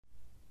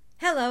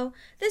Hello,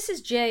 this is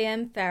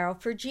J.M. Farrell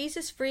for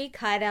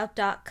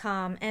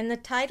JesusFreakHideout.com, and the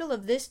title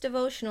of this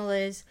devotional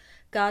is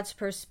God's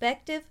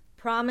Perspective,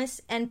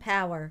 Promise, and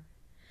Power.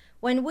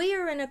 When we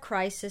are in a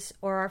crisis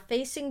or are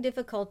facing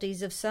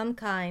difficulties of some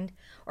kind,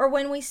 or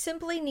when we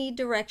simply need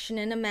direction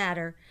in a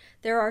matter,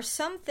 there are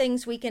some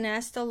things we can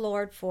ask the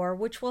Lord for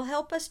which will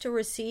help us to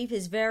receive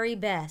His very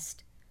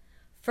best.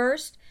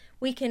 First,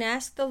 we can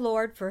ask the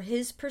Lord for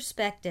His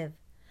perspective.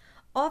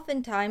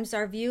 Oftentimes,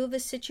 our view of a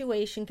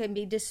situation can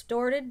be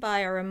distorted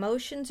by our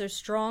emotions or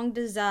strong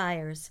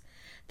desires.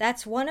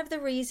 That's one of the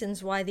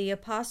reasons why the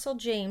Apostle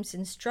James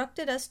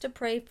instructed us to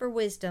pray for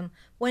wisdom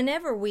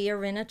whenever we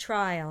are in a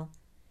trial.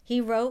 He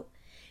wrote,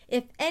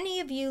 "If any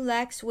of you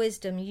lacks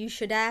wisdom, you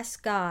should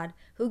ask God,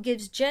 who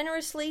gives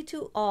generously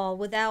to all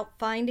without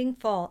finding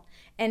fault,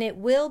 and it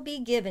will be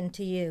given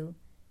to you."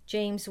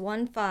 James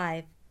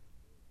 1:5.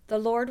 The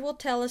Lord will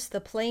tell us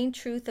the plain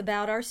truth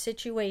about our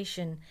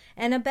situation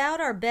and about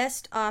our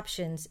best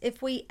options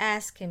if we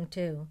ask Him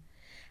to.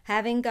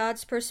 Having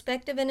God's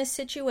perspective in a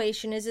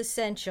situation is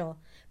essential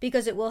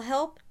because it will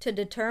help to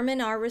determine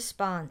our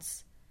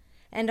response.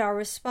 And our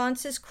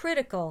response is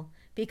critical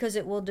because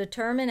it will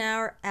determine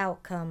our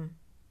outcome.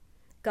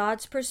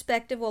 God's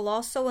perspective will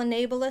also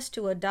enable us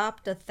to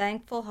adopt a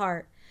thankful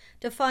heart,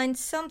 to find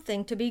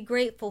something to be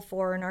grateful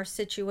for in our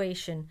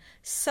situation,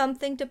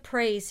 something to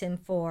praise Him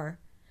for.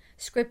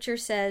 Scripture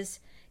says,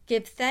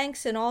 "Give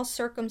thanks in all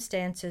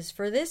circumstances,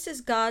 for this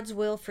is God's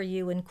will for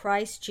you in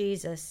Christ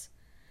Jesus."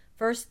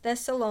 1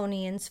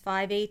 Thessalonians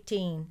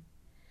 5:18.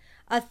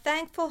 A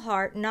thankful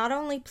heart not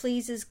only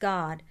pleases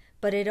God,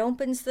 but it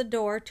opens the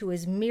door to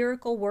His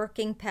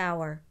miracle-working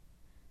power.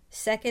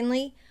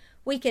 Secondly,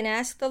 we can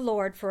ask the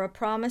Lord for a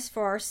promise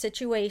for our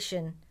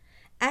situation.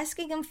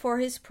 Asking Him for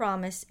His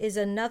promise is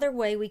another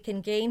way we can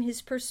gain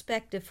His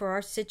perspective for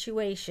our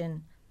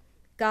situation.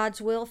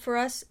 God's will for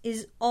us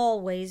is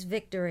always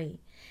victory,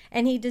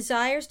 and He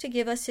desires to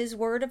give us His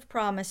word of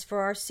promise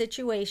for our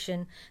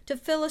situation to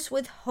fill us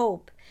with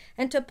hope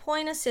and to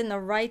point us in the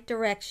right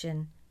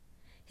direction.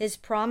 His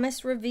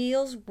promise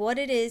reveals what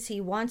it is He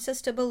wants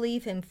us to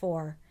believe Him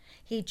for.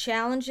 He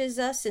challenges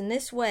us in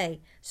this way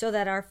so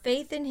that our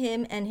faith in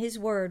Him and His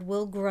word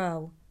will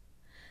grow.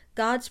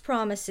 God's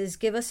promises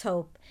give us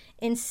hope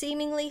in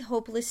seemingly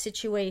hopeless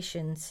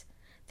situations.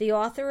 The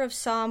author of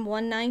Psalm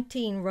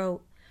 119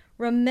 wrote,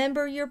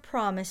 "Remember your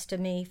promise to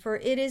me, for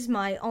it is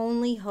my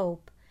only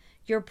hope.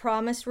 Your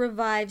promise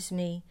revives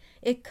me.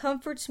 It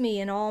comforts me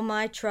in all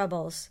my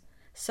troubles."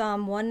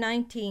 Psalm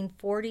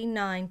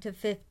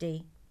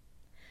 119:49-50.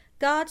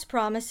 God's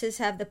promises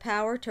have the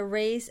power to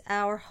raise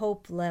our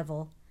hope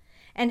level,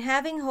 and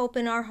having hope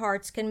in our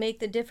hearts can make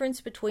the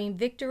difference between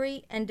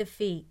victory and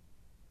defeat.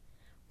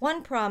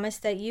 One promise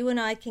that you and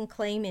I can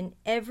claim in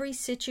every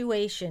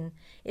situation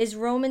is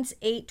Romans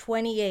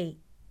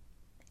 8:28.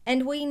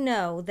 And we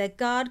know that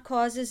God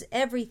causes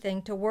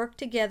everything to work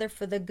together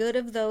for the good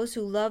of those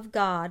who love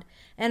God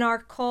and are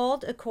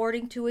called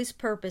according to His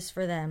purpose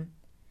for them.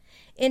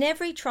 In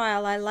every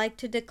trial, I like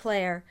to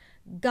declare,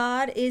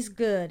 God is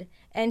good,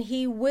 and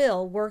He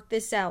will work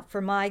this out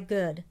for my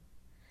good.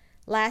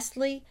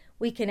 Lastly,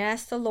 we can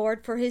ask the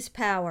Lord for His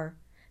power.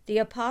 The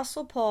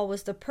Apostle Paul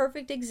was the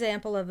perfect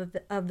example of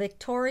a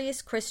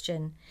victorious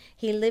Christian.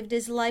 He lived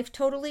his life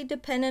totally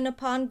dependent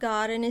upon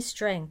God and His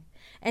strength,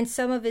 and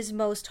some of his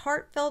most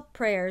heartfelt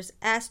prayers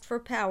asked for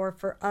power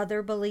for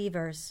other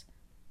believers.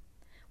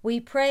 We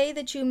pray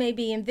that you may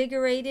be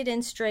invigorated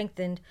and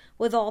strengthened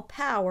with all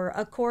power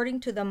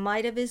according to the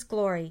might of His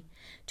glory,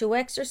 to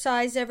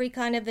exercise every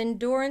kind of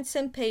endurance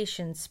and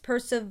patience,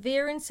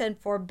 perseverance and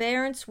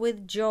forbearance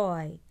with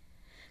joy.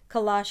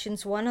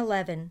 Colossians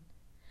 1:11.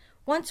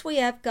 Once we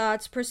have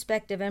God's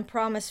perspective and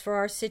promise for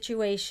our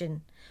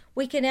situation,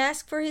 we can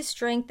ask for His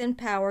strength and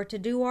power to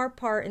do our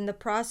part in the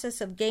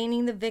process of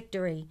gaining the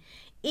victory,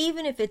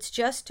 even if it's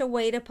just to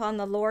wait upon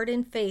the Lord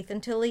in faith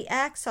until He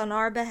acts on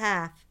our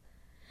behalf.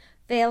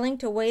 Failing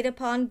to wait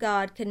upon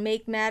God can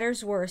make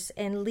matters worse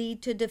and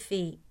lead to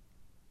defeat.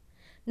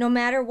 No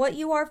matter what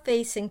you are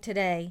facing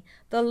today,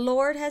 the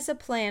Lord has a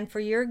plan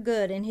for your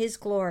good and His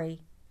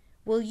glory.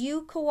 Will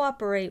you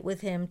cooperate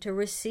with Him to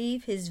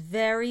receive His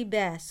very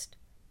best?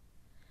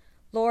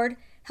 Lord,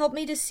 help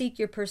me to seek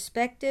your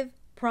perspective,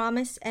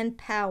 promise, and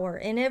power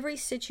in every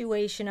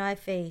situation I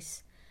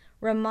face.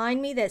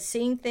 Remind me that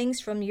seeing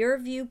things from your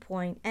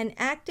viewpoint and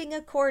acting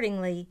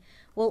accordingly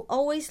will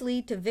always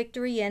lead to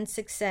victory and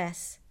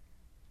success.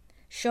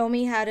 Show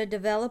me how to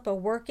develop a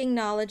working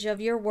knowledge of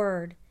your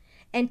word,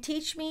 and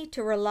teach me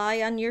to rely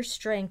on your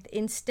strength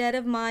instead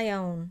of my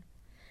own.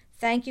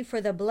 Thank you for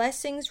the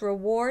blessings,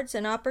 rewards,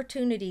 and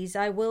opportunities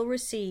I will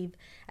receive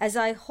as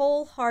I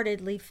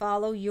wholeheartedly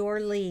follow your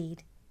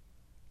lead.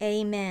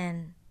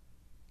 Amen.